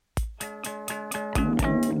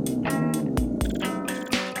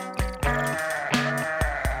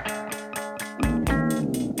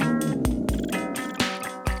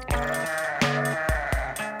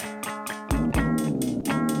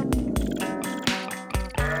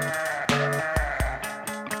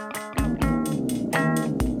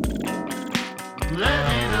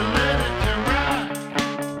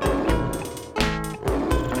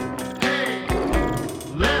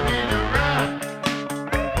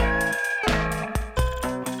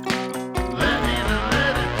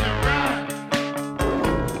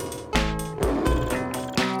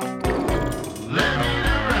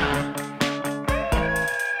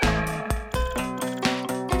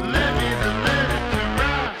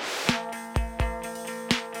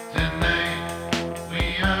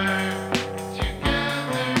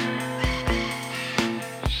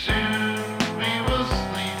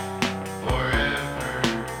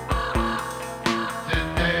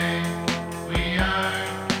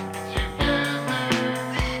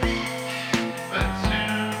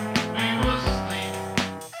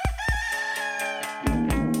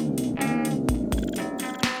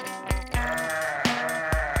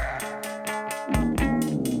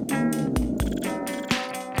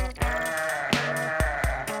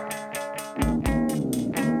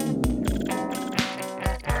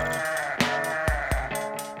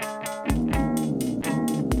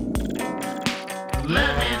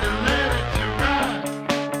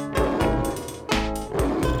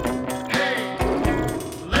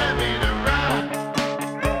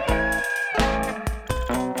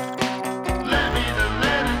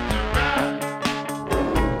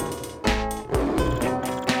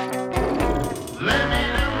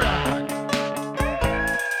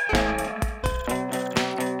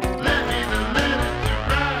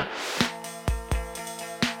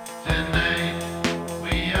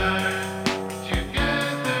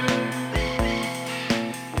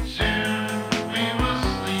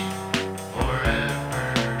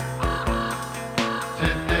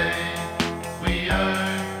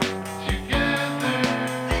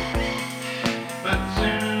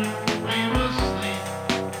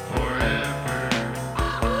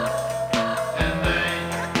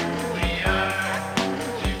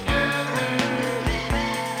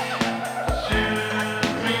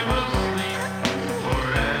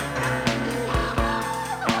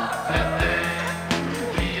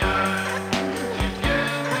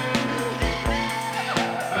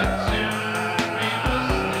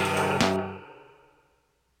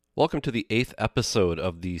Welcome to the 8th episode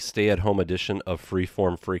of the stay-at-home edition of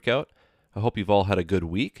Freeform Freakout. I hope you've all had a good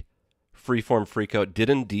week. Freeform Freakout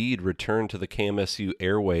did indeed return to the KMSU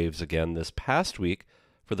airwaves again this past week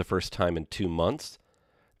for the first time in 2 months.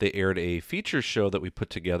 They aired a feature show that we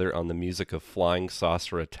put together on the music of Flying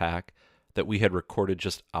Saucer Attack that we had recorded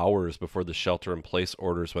just hours before the shelter-in-place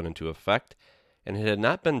orders went into effect, and it had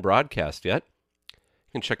not been broadcast yet.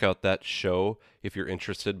 You can check out that show if you're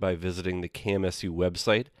interested by visiting the KMSU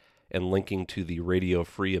website and linking to the Radio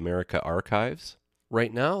Free America archives.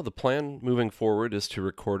 Right now, the plan moving forward is to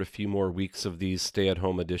record a few more weeks of these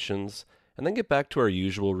stay-at-home editions and then get back to our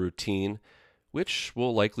usual routine, which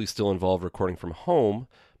will likely still involve recording from home,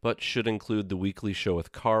 but should include the weekly show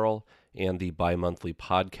with Carl and the bi-monthly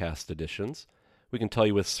podcast editions. We can tell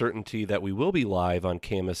you with certainty that we will be live on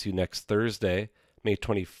KMSU next Thursday, May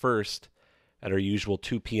 21st, at our usual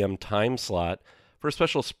 2 p.m. time slot for a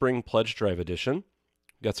special Spring Pledge Drive edition.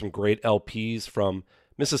 We've got some great LPs from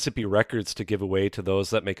Mississippi Records to give away to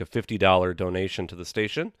those that make a $50 donation to the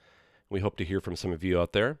station. We hope to hear from some of you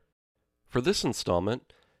out there. For this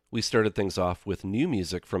installment, we started things off with new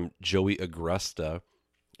music from Joey Agresta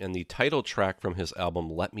and the title track from his album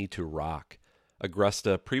Let Me to Rock.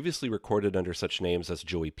 Agresta previously recorded under such names as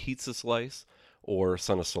Joey Pizza Slice or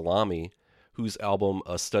Son of Salami, whose album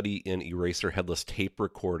A Study in Eraser Headless Tape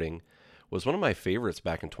Recording was one of my favorites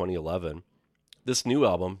back in 2011. This new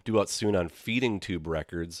album, due out soon on Feeding Tube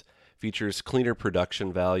Records, features cleaner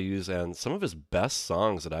production values and some of his best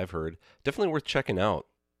songs that I've heard. Definitely worth checking out.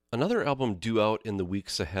 Another album due out in the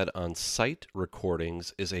weeks ahead on Sight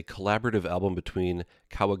Recordings is a collaborative album between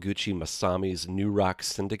Kawaguchi Masami's New Rock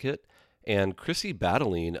Syndicate and Chrissy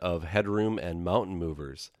Battling of Headroom and Mountain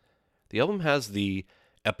Movers. The album has the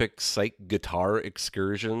epic psych guitar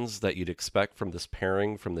excursions that you'd expect from this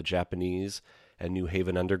pairing from the Japanese and New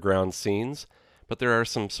Haven underground scenes, but there are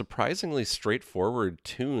some surprisingly straightforward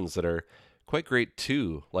tunes that are quite great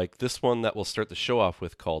too, like this one that we'll start the show off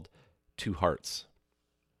with called Two Hearts.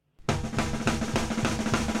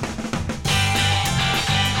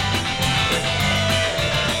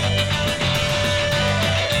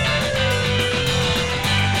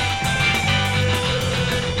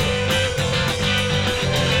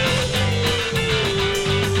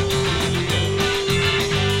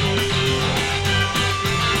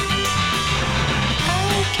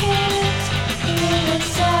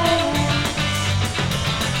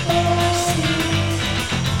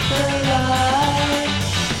 See the light.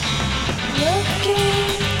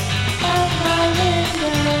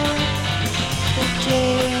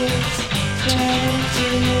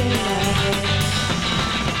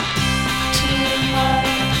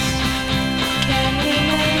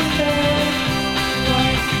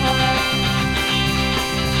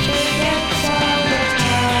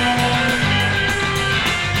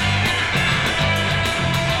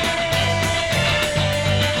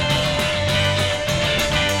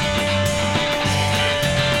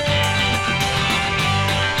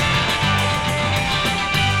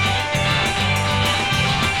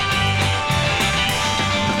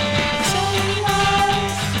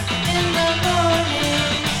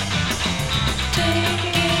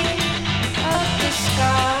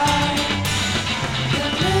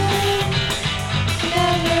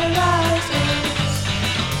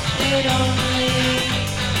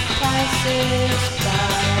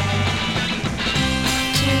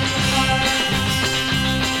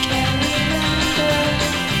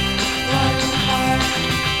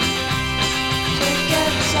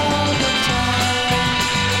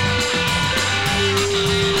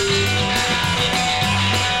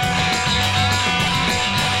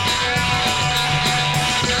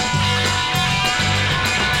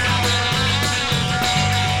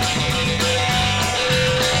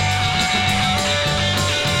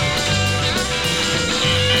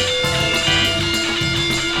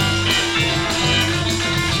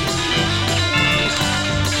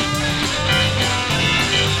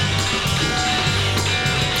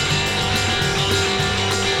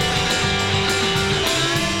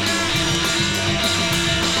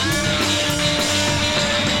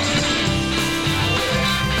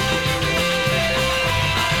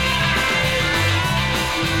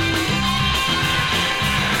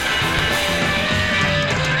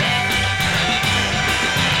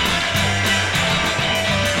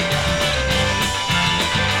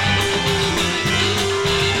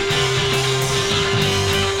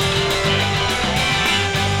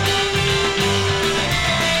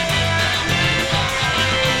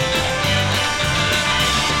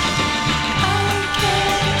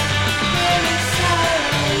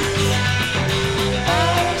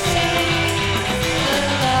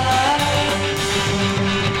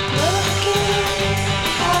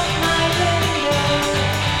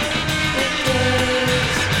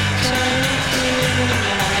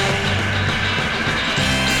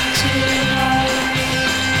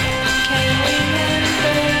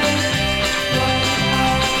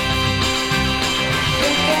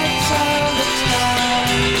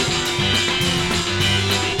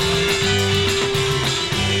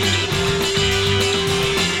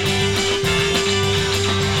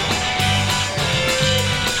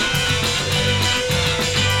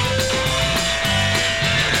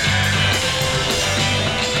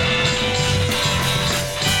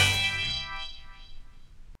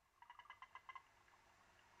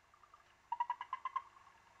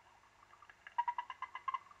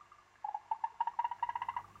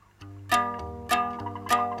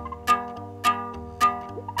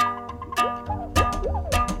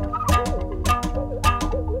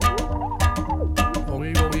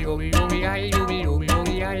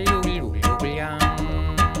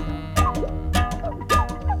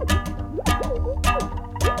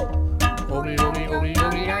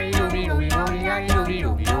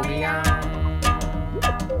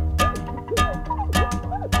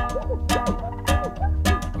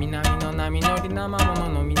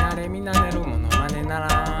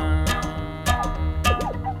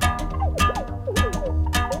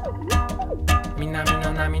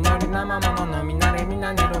 まもの飲み慣れみ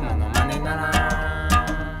なねるものまねなら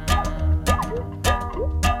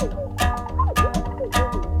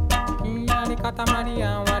ひやりかたまり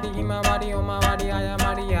やんわりひまわりおまわりあや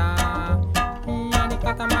まりやひやり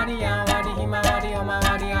かたまりやんわりひまわりおま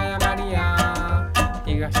わりあやまりや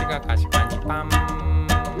東が柏にパン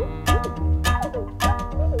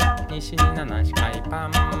西に七しかいパ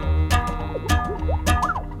ン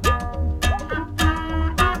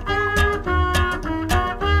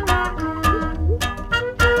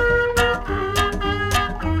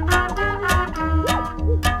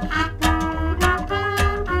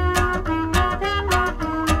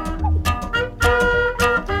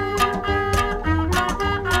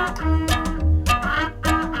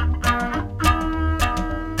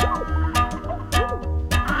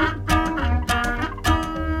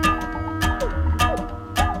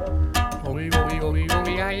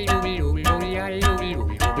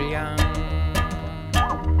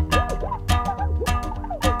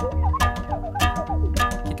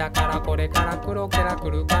北からこれから黒けらく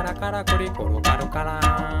るからからくりころかるから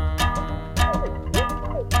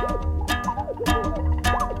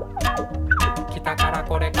北から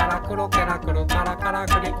これから黒けらくるからから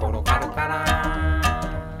くりころかるから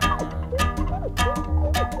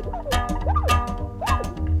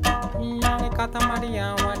ひやりかたまり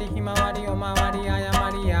やんわりひまわりおまわりあやま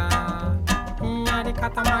りやひやりか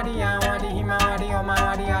たまりやんわりひまわりおま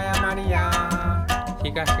わりあやまりや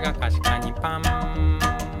東がかしかにパン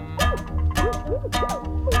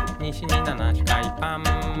西に七しかいパ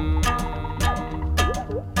ン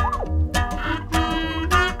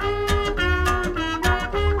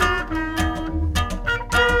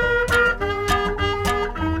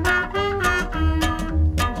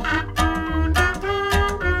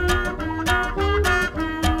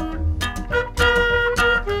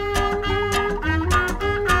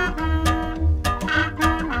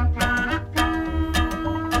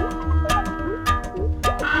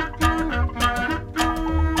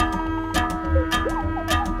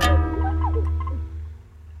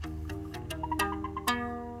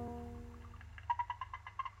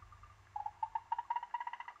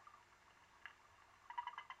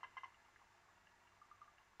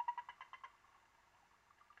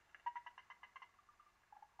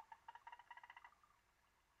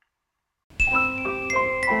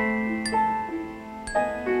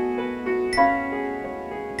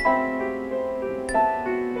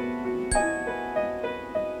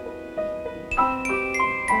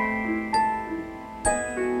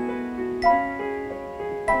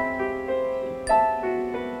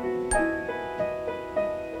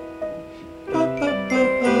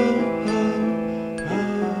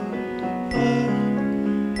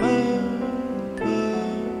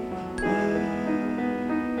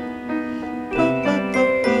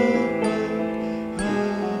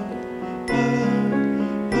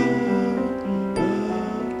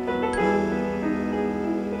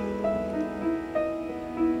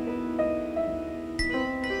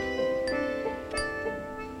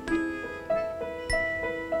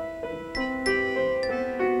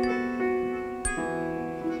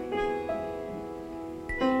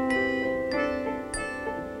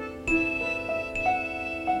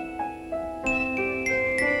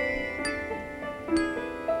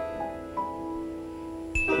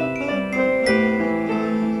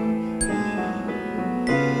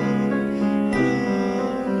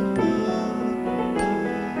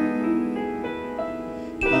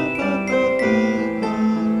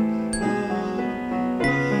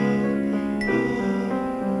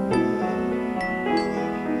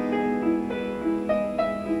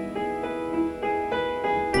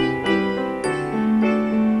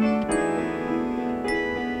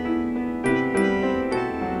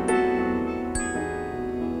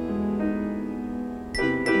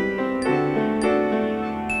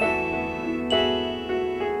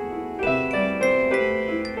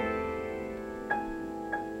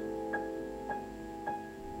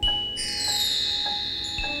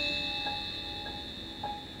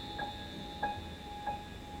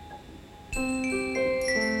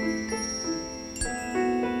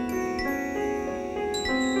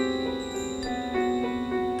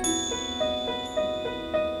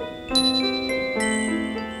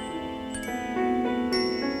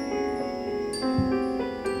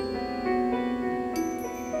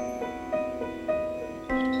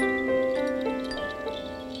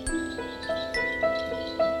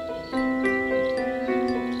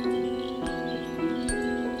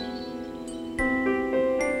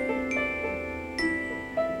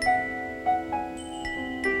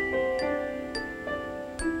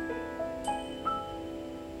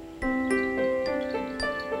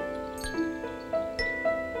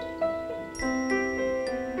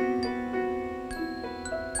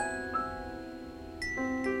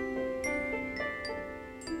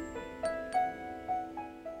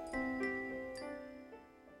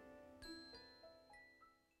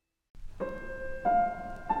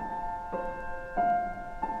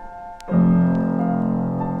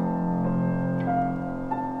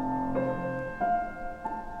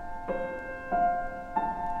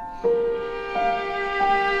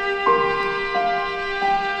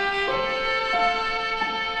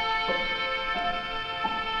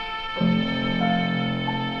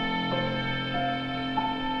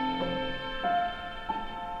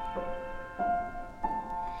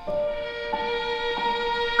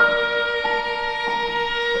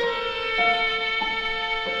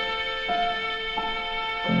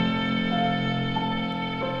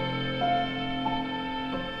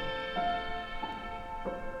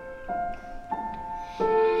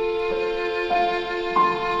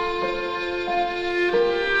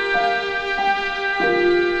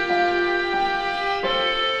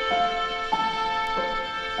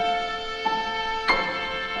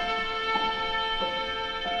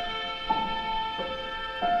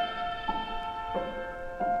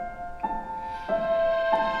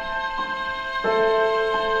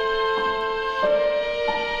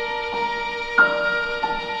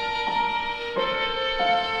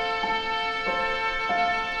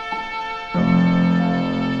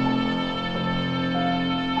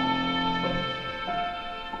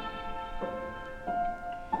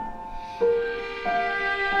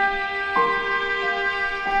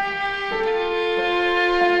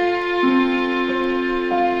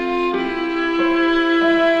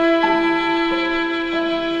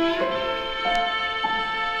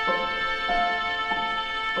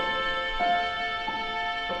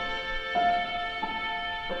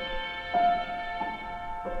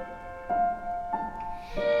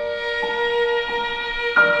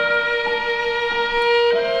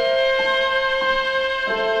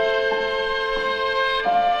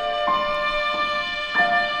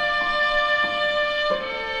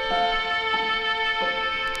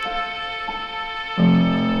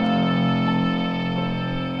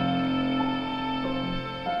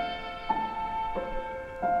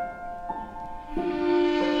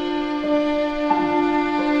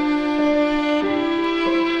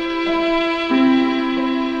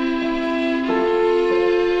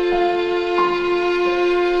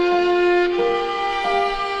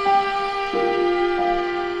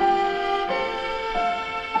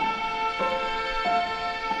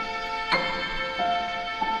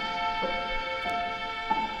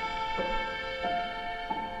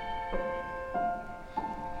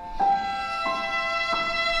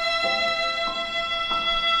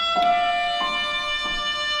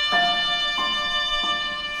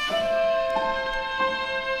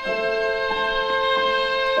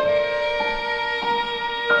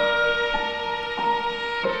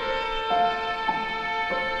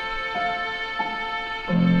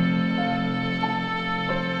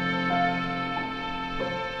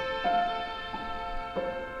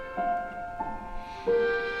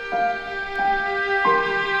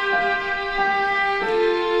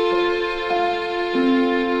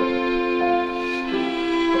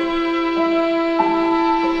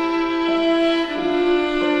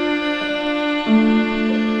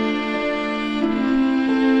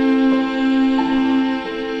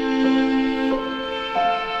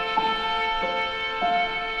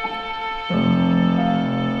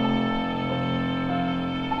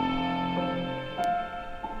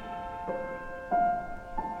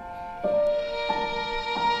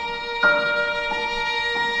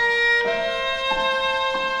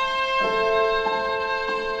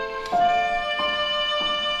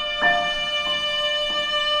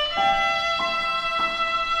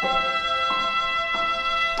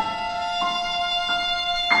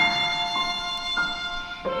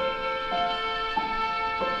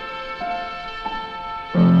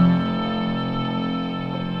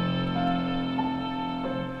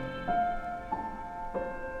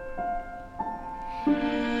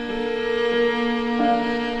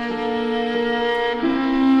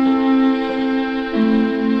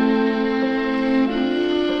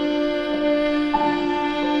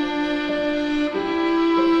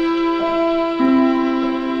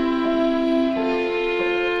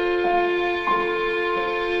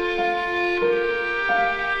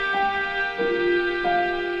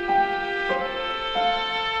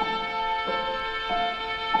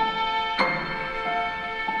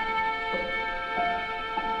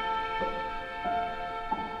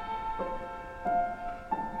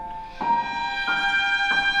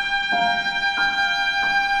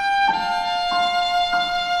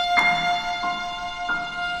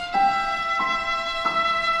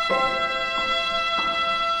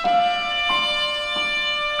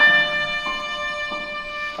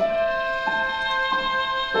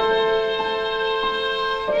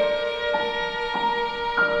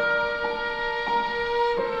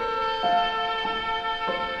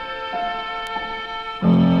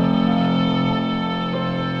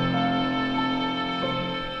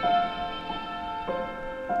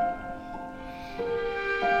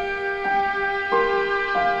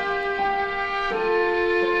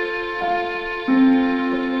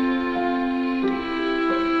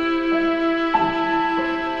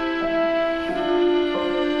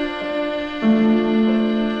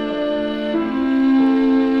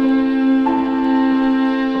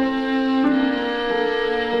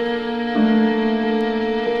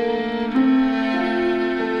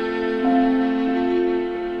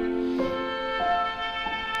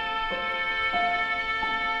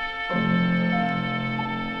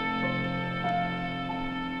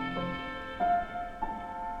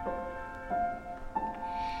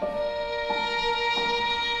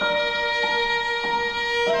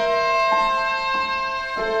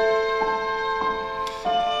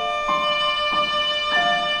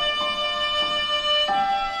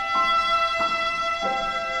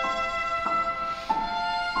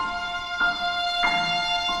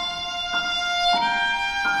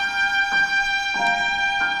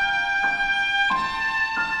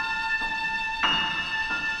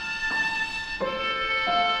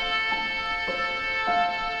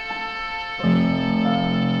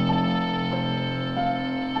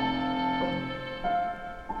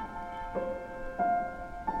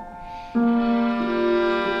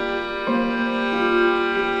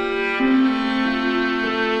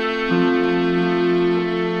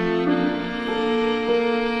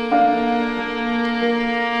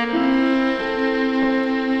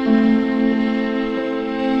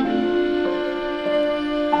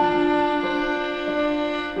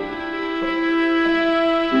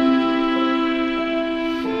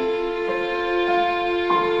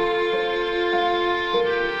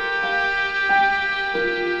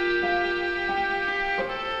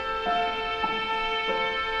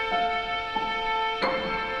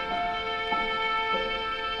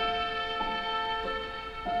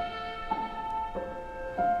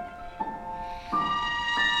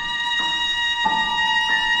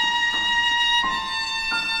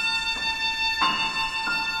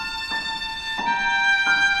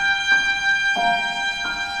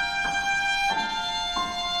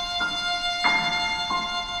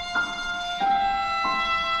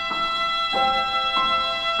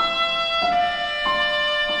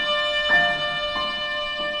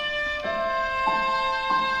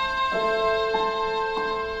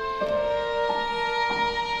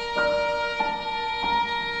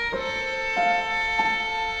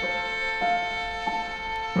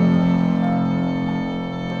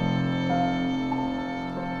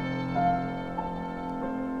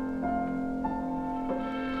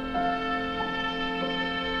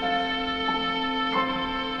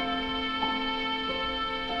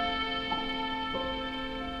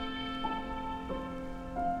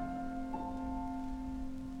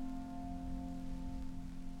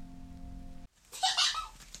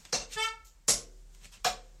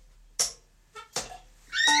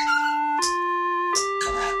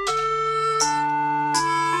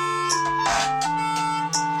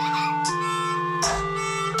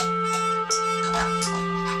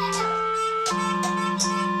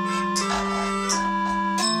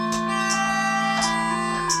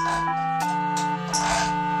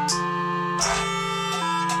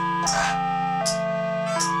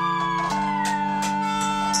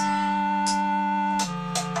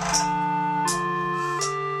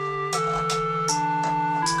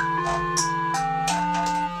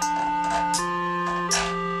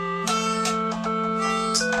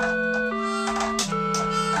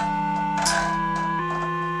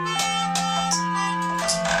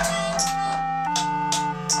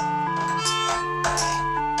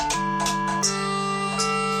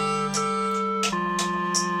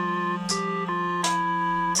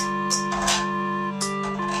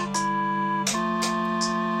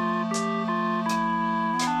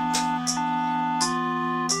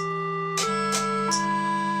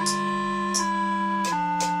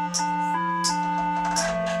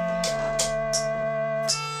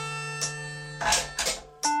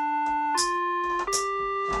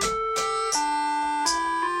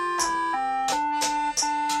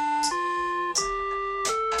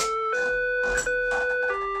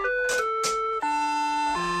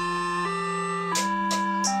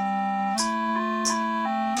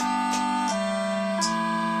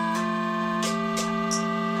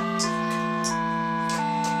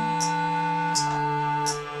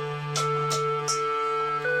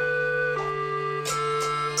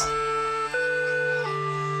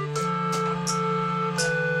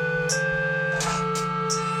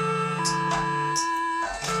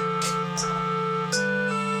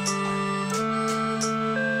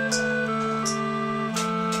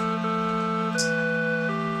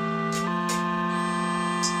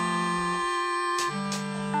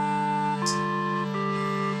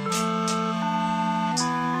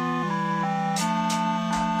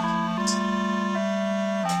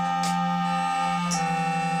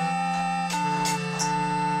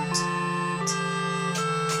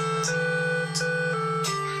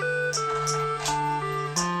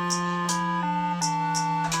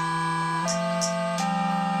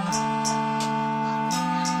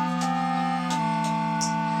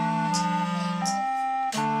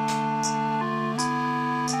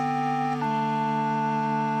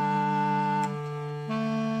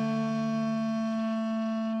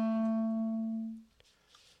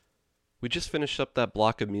We just finished up that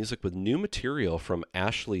block of music with new material from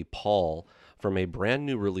Ashley Paul from a brand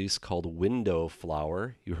new release called Window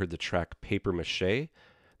Flower. You heard the track Paper Mache.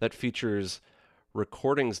 That features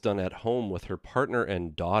recordings done at home with her partner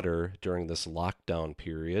and daughter during this lockdown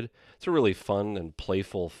period. It's a really fun and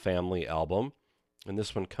playful family album. And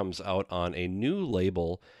this one comes out on a new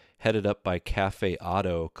label headed up by Cafe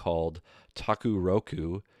Otto called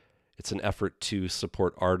Takuroku. It's an effort to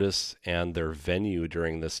support artists and their venue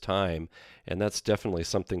during this time, and that's definitely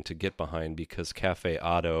something to get behind because Cafe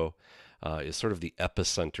Otto is sort of the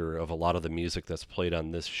epicenter of a lot of the music that's played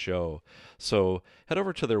on this show. So head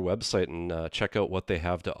over to their website and check out what they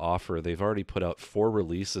have to offer. They've already put out 4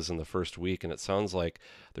 releases in the first week, and it sounds like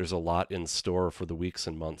there's a lot in store for the weeks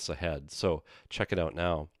and months ahead. So check it out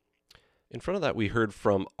now. In front of that, we heard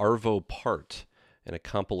from Arvo Part and a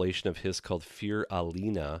compilation of his called Fear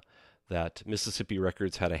Alina that Mississippi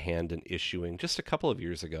Records had a hand in issuing just a couple of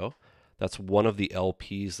years ago. That's one of the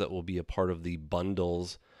LPs that will be a part of the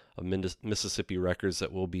bundles of Mississippi Records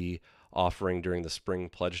that we'll be offering during the spring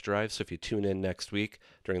pledge drive. So if you tune in next week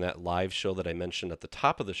during that live show that I mentioned at the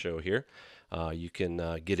top of the show here, you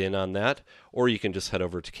can get in on that, or you can just head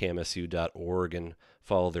over to kmsu.org and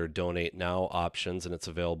follow their Donate Now options, and it's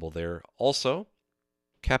available there also.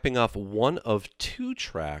 Capping off one of 2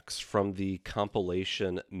 tracks from the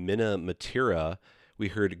compilation Mina Matira, we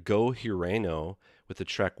heard Go Hirano with the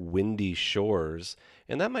track Windy Shores.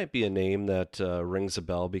 And that might be a name that rings a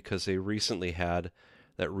bell because they recently had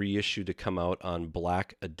that reissue to come out on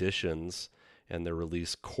Black Editions and their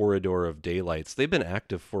release Corridor of Daylights. They've been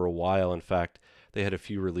active for a while. In fact, they had a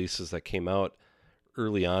few releases that came out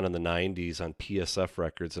early on in the 90s on PSF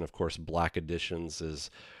Records. And of course, Black Editions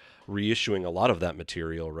is reissuing a lot of that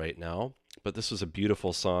material right now. But this was a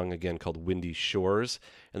beautiful song, again, called Windy Shores.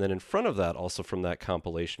 And then in front of that, also from that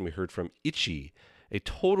compilation, we heard from Ichi, a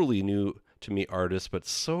totally new to me artist, but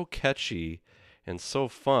so catchy and so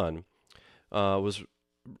fun. Is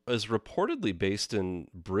reportedly based in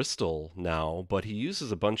Bristol now, but he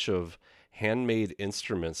uses a bunch of handmade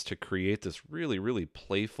instruments to create this really, really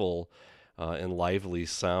playful and lively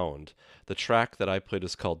sound. The track that I played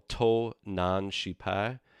is called To Nan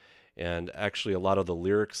Shipai, and actually a lot of the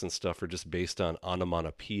lyrics and stuff are just based on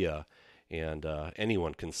onomatopoeia, and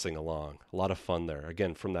anyone can sing along. A lot of fun there.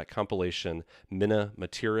 Again, from that compilation Mina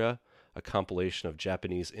Matira, a compilation of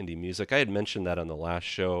Japanese indie music. I had mentioned that on the last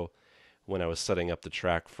show when I was setting up the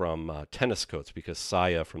track from Tennis Coats, because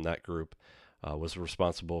Saya from that group was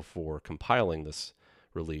responsible for compiling this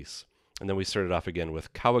release. And then we started off again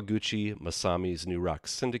with Kawaguchi Masami's New Rock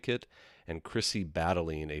Syndicate and Chrissy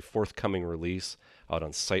Battling, a forthcoming release out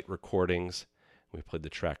on Sight Recordings. We played the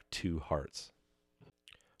track Two Hearts.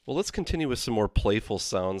 Well, let's continue with some more playful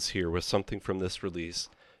sounds here with something from this release,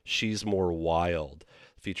 She's More Wild.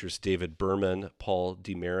 It features David Berman, Paul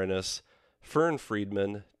DeMarinis, Fern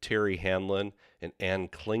Friedman, Terry Hanlon, and Ann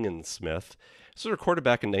Klingensmith. This was recorded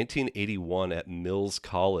back in 1981 at Mills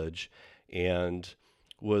College and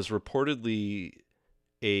was reportedly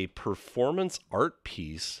a performance art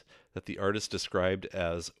piece that the artist described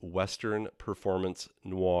as Western performance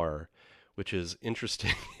noir, which is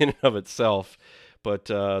interesting in and of itself. But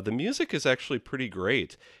the music is actually pretty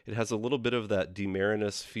great. It has a little bit of that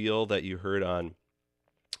DeMarinis feel that you heard on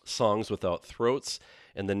Songs Without Throats,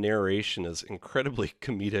 and the narration is incredibly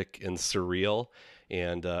comedic and surreal.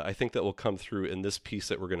 And I think that will come through in this piece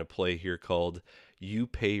that we're going to play here called You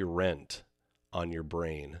Pay Rent on Your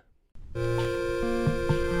Brain.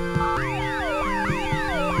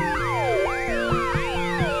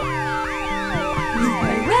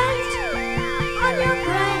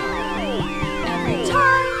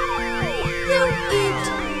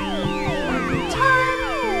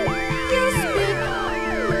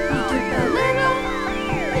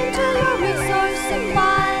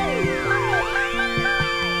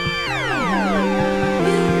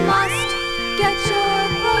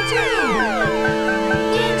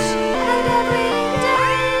 Each and every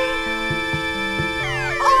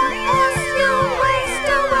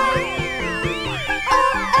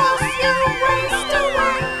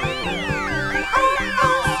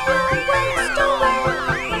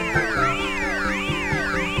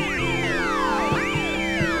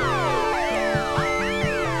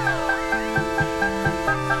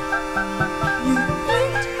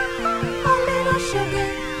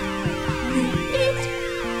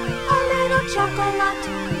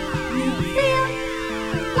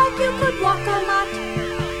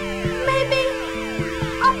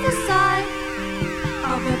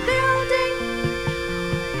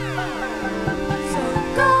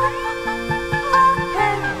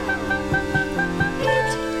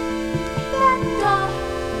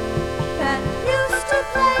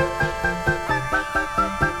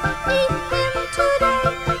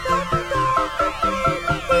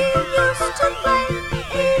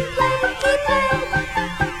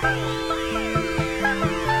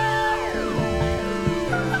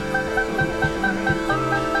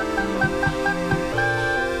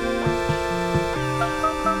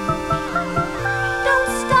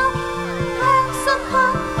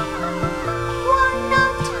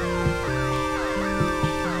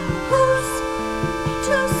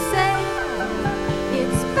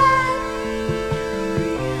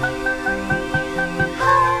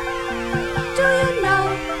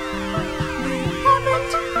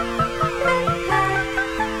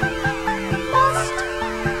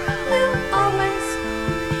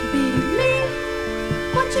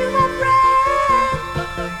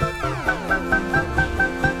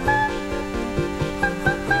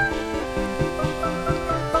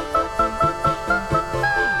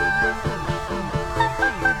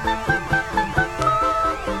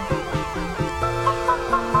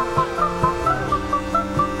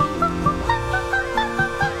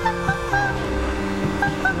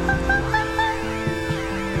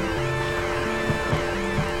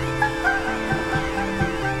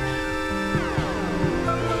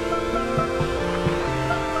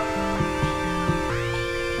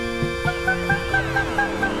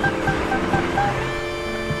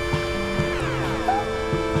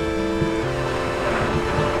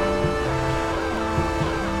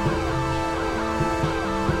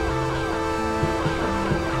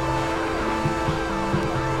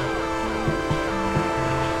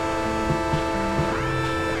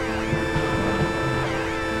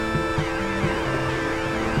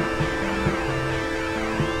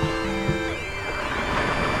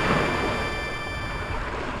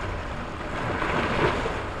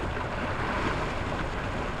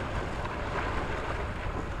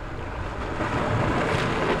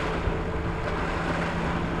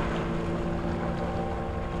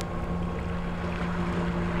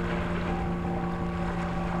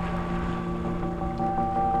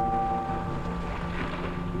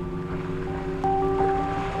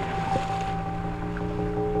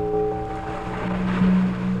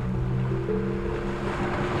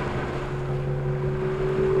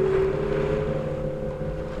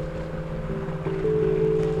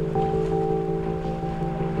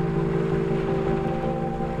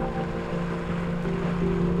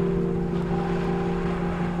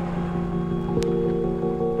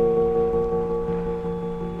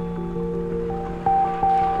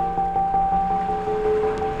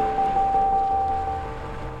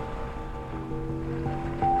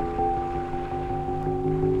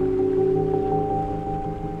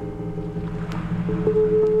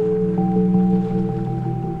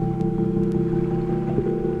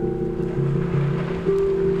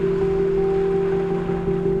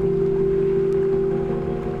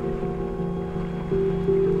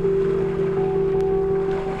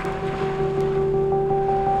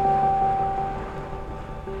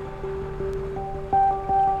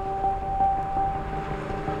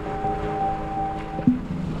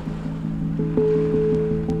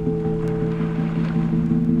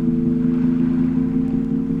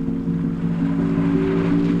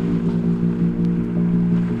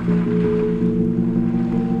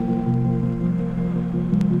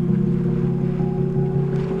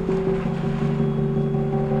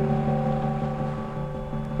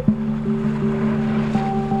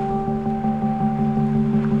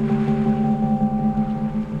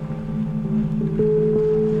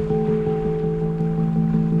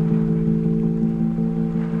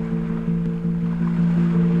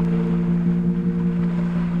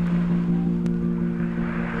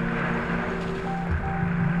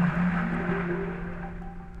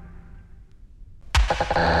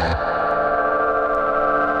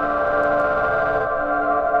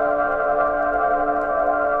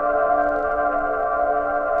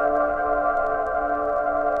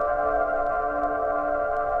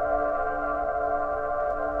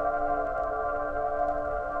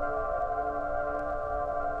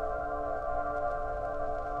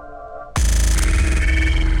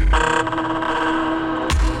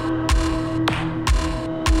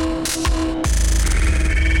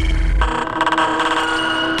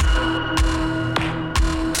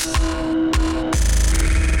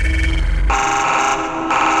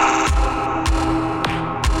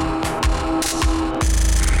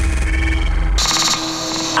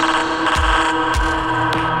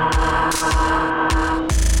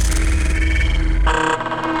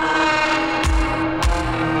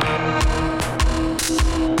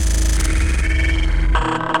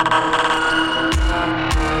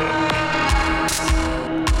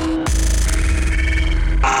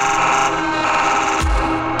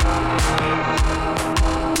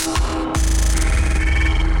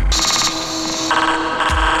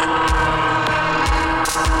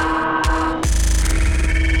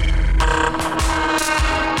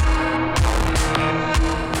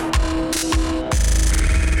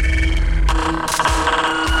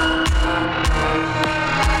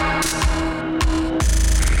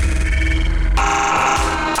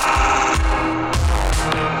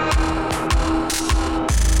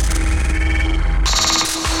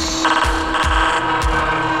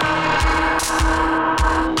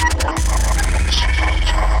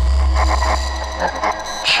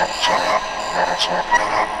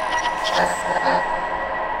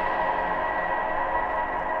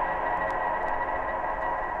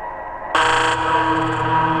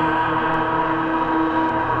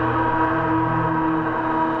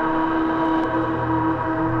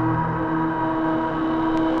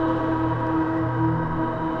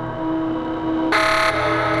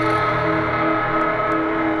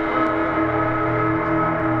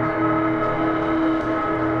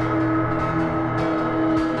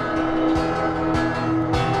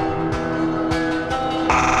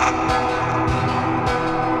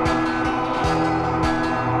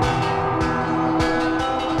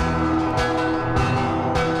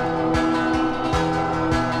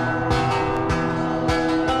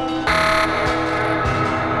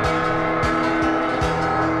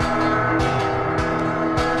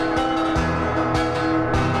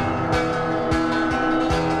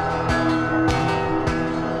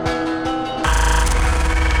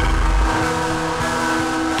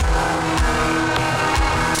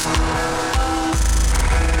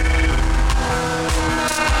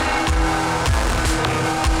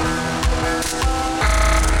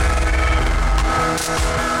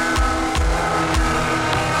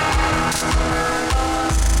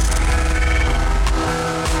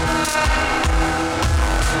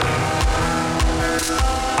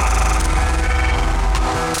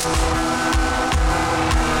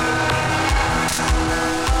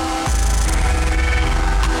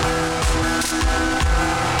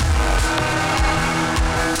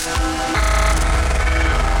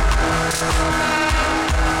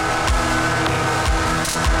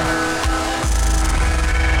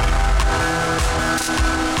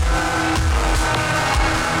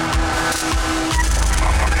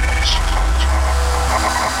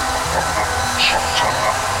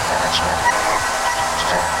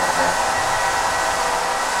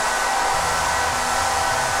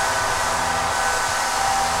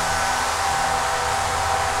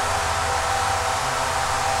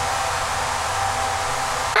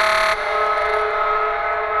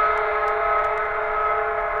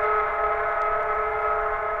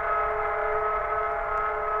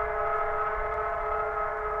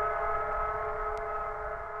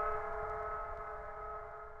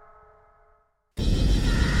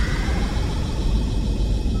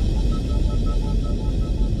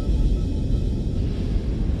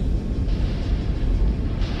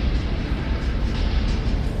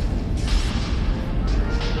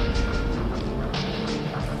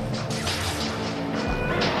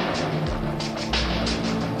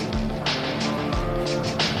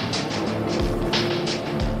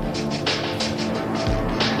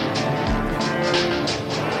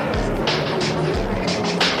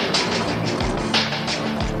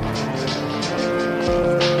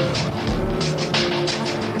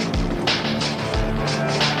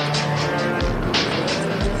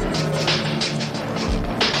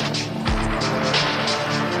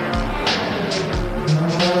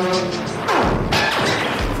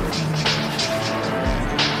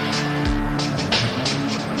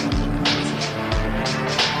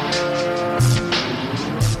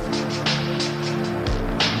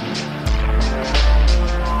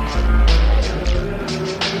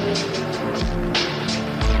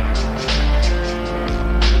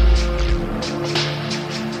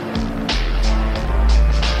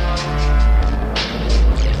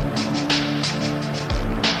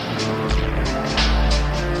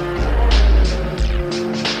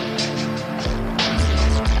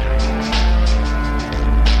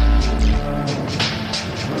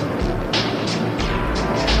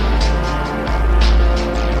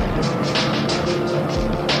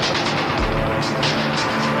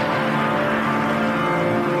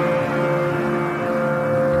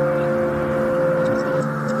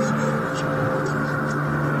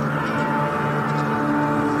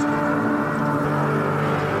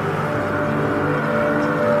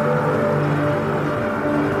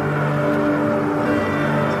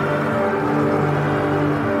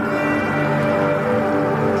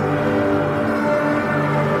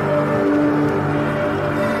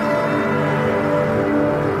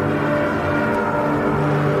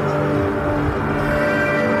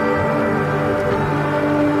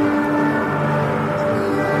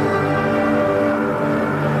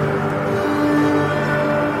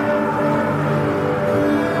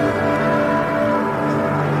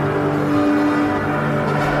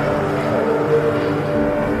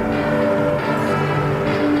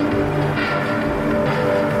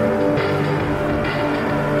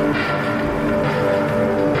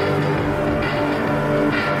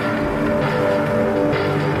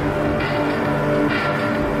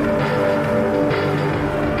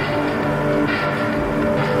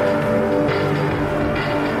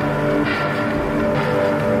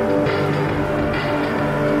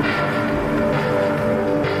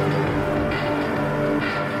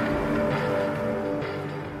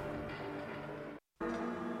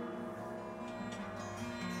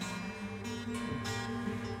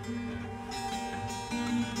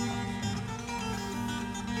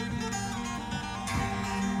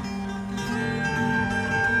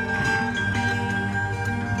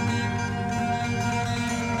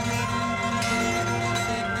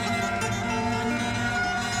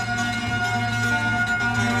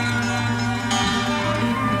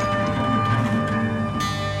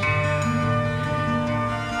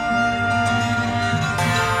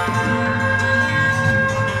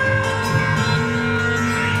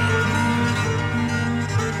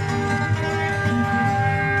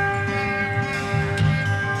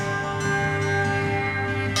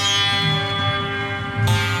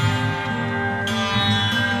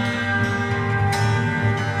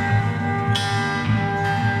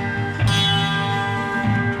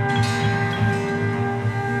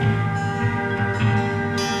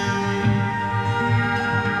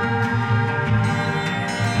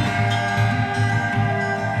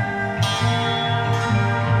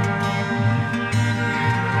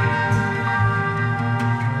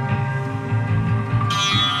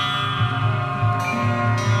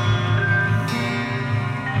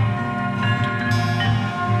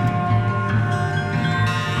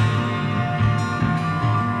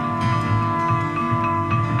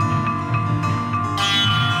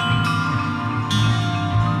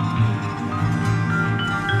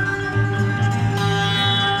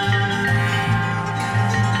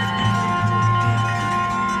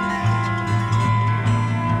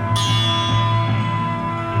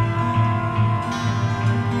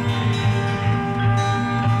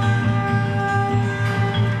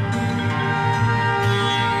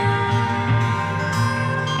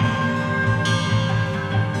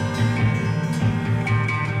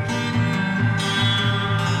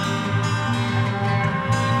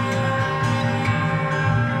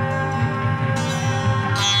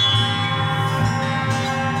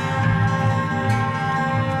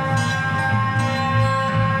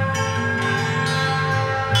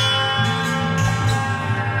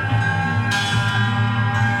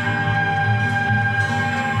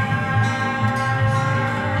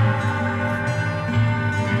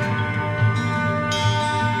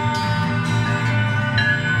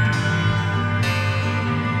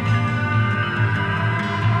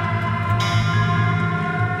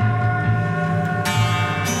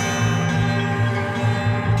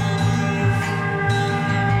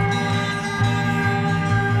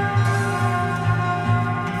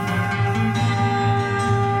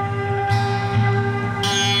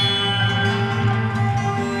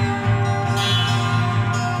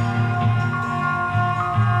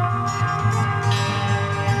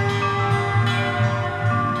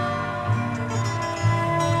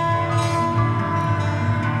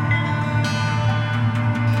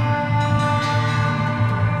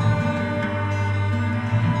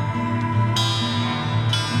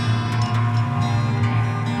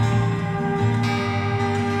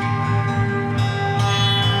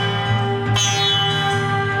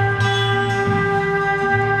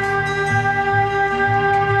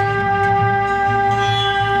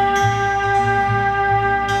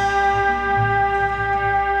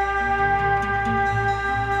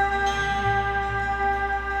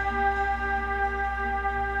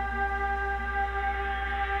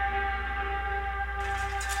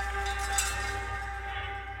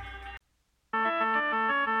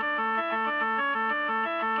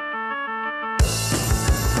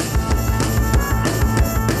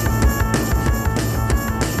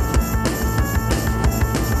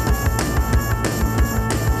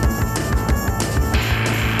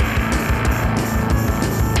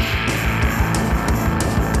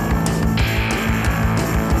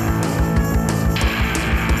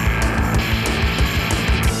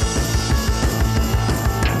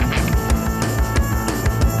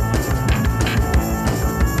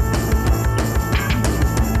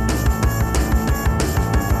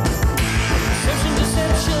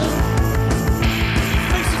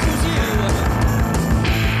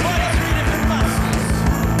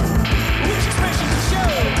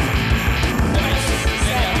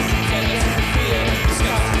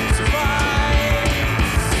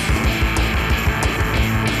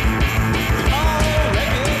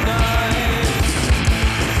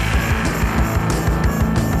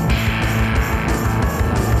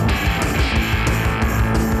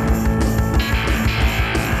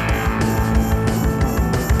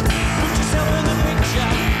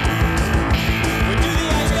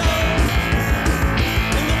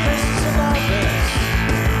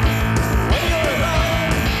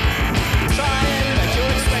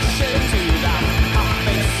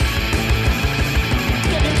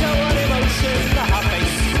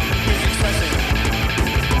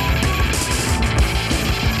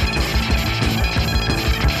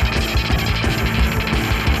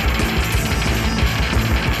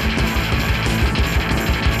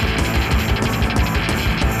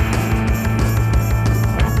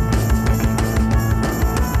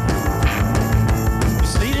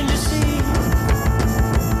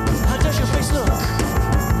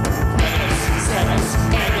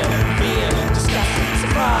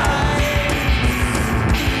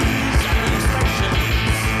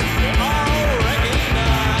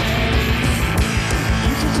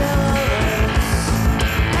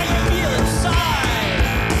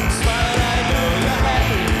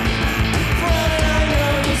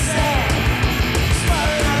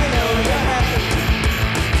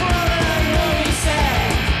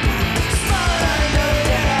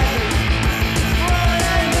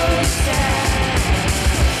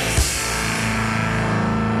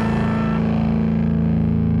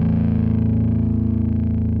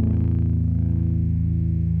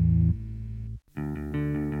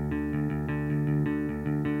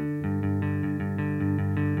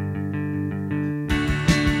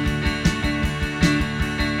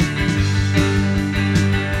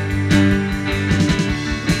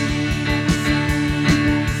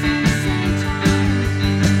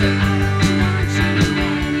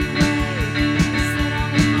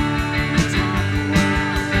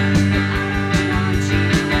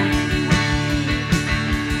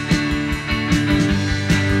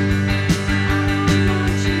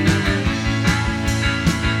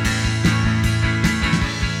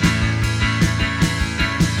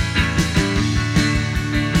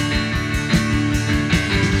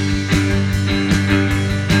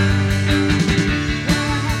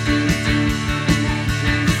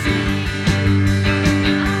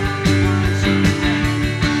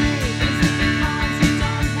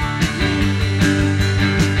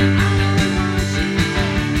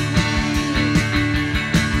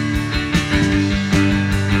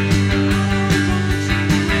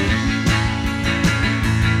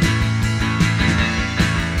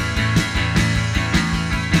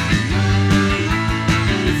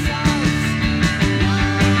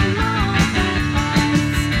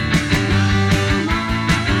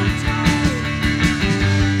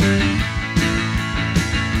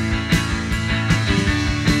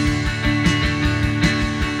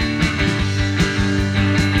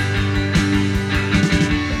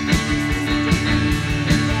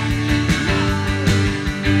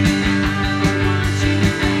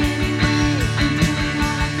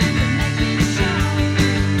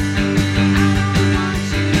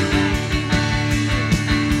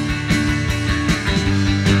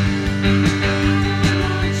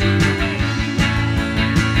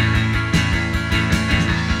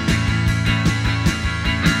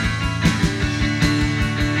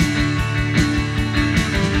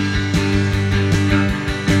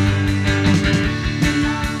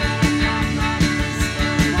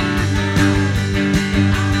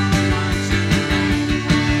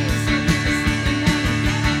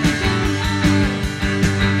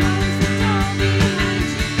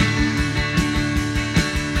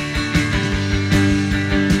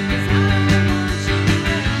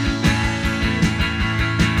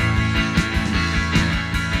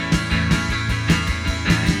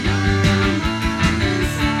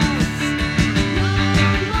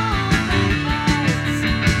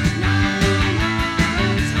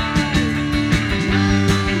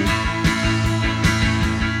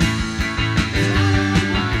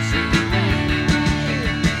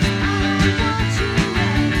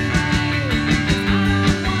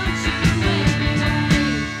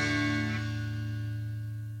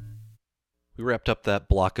wrapped up that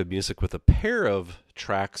block of music with a pair of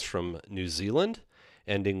tracks from New Zealand,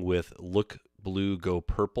 ending with Look Blue, Go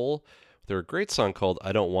Purple. They're a great song called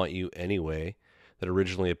I Don't Want You Anyway that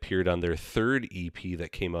originally appeared on their third EP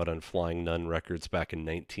that came out on Flying Nun Records back in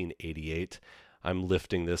 1988. I'm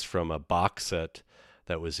lifting this from a box set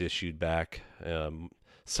that was issued back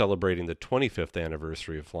celebrating the 25th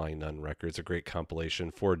anniversary of Flying Nun Records, a great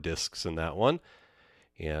compilation, 4 discs in that one.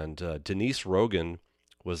 And Denise Rogan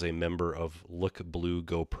was a member of Look Blue,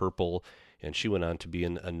 Go Purple, and she went on to be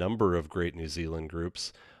in a number of great New Zealand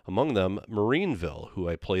groups, among them Marineville, who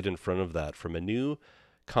I played in front of that from a new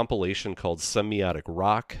compilation called Semiotic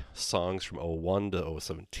Rock, songs from 01 to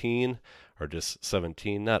 017, or just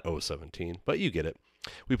 17, not 017, but you get it.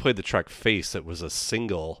 We played the track Face. It was a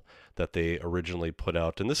single that they originally put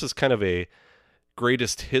out, and this is kind of a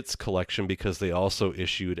greatest hits collection because they also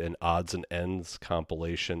issued an odds and ends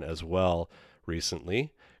compilation as well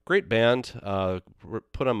recently. Great band,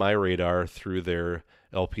 put on my radar through their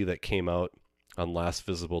LP that came out on Last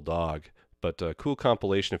Visible Dog, but a cool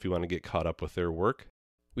compilation if you want to get caught up with their work.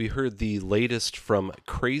 We heard the latest from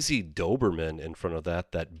Crazy Doberman in front of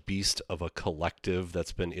that beast of a collective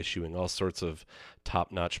that's been issuing all sorts of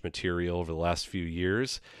top-notch material over the last few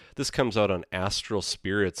years. This comes out on Astral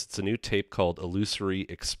Spirits. It's a new tape called Illusory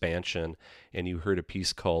Expansion, and you heard a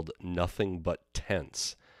piece called Nothing But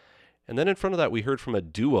Tense. And then in front of that, we heard from a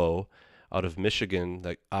duo out of Michigan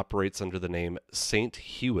that operates under the name St.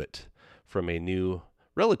 Hewitt from a new,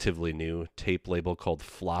 relatively new tape label called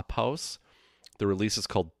Flophouse. The release is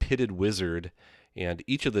called Pitted Wizard, and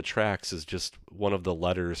each of the tracks is just one of the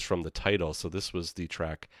letters from the title. So this was the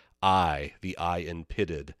track I, the I in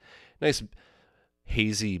Pitted. Nice,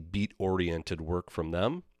 hazy, beat-oriented work from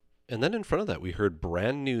them. And then in front of that, we heard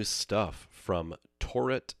brand new stuff from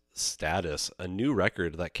Torret Status, a new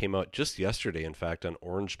record that came out just yesterday, in fact, on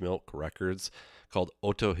Orange Milk Records called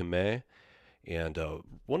Otohime, and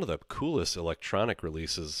one of the coolest electronic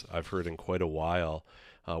releases I've heard in quite a while.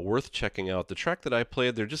 Worth checking out. The track that I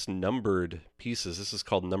played, they're just numbered pieces. This is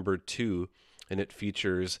called Number 2, and it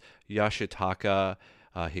features Yashitaka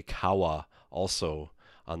Hikawa also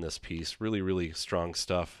on this piece. Really, really strong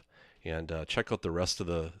stuff. And check out the rest of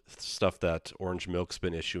the stuff that Orange Milk's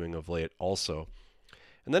been issuing of late also.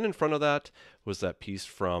 And then in front of that was that piece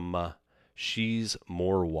from She's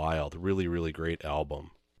More Wild. Really, really great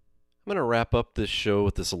album. I'm going to wrap up this show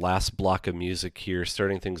with this last block of music here,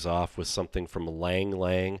 starting things off with something from Lang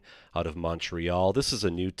Lang out of Montreal. This is a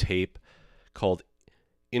new tape called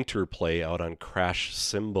Interplay out on Crash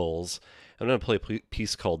Cymbals. I'm going to play a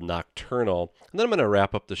piece called Nocturnal, and then I'm going to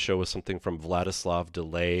wrap up the show with something from Vladislav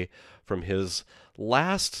Delay from his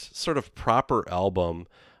last sort of proper album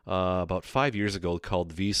about 5 years ago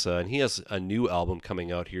called Visa, and he has a new album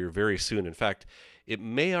coming out here very soon. In fact, it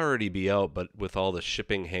may already be out, but with all the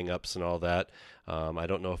shipping hangups and all that, I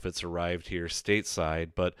don't know if it's arrived here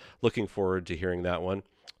stateside, but looking forward to hearing that one.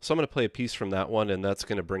 So I'm going to play a piece from that one, and that's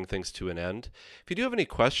going to bring things to an end. If you do have any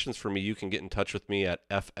questions for me, you can get in touch with me at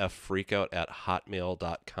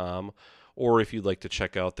fffreakout@hotmail.com, or if you'd like to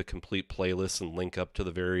check out the complete playlist and link up to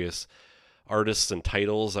the various artists and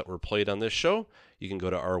titles that were played on this show, you can go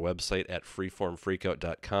to our website at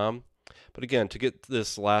freeformfreakout.com. But again, to get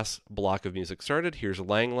this last block of music started, here's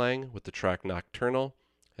Lang Lang with the track Nocturnal.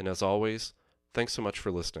 And as always, thanks so much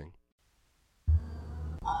for listening.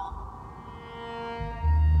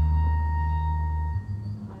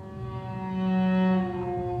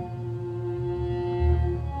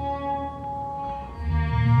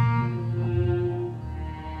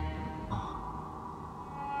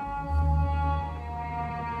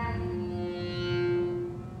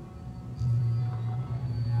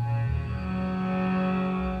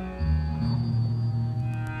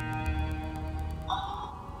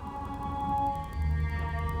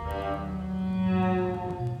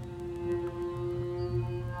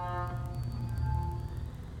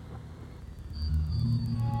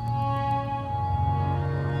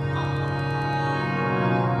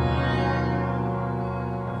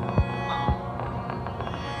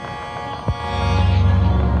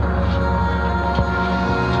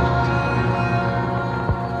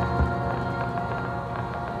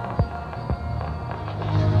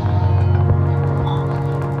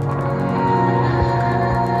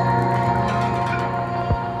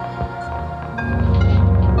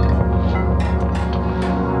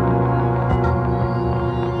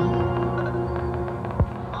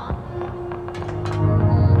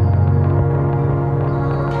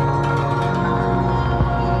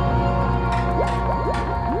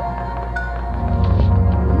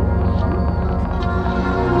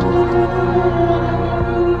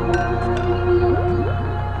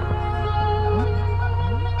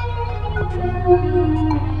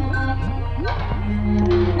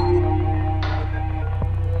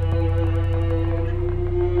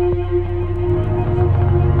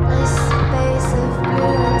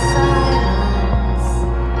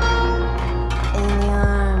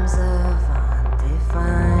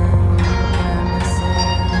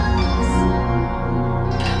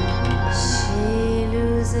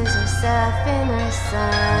 yourself in her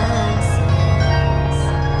sun.